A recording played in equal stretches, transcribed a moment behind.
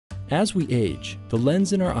As we age, the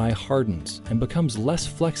lens in our eye hardens and becomes less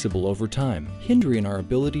flexible over time, hindering our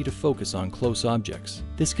ability to focus on close objects.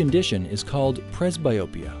 This condition is called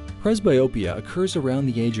presbyopia. Presbyopia occurs around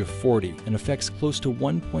the age of 40 and affects close to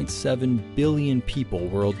 1.7 billion people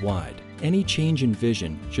worldwide. Any change in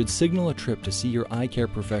vision should signal a trip to see your eye care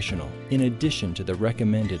professional, in addition to the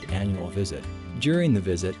recommended annual visit. During the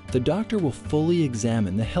visit, the doctor will fully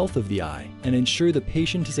examine the health of the eye and ensure the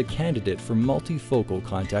patient is a candidate for multifocal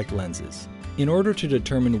contact lenses. In order to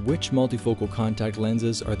determine which multifocal contact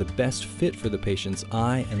lenses are the best fit for the patient's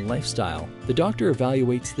eye and lifestyle, the doctor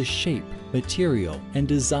evaluates the shape, material, and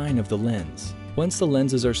design of the lens. Once the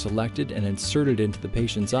lenses are selected and inserted into the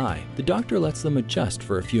patient's eye, the doctor lets them adjust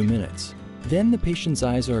for a few minutes. Then the patient's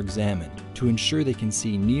eyes are examined to ensure they can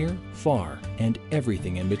see near, far, and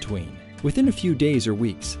everything in between. Within a few days or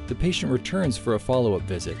weeks, the patient returns for a follow-up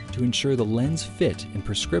visit to ensure the lens fit and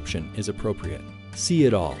prescription is appropriate. See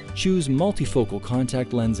it all. Choose multifocal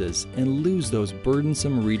contact lenses and lose those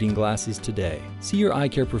burdensome reading glasses today. See your eye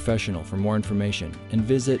care professional for more information and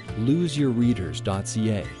visit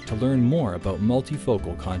loseyourreaders.ca to learn more about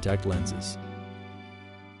multifocal contact lenses.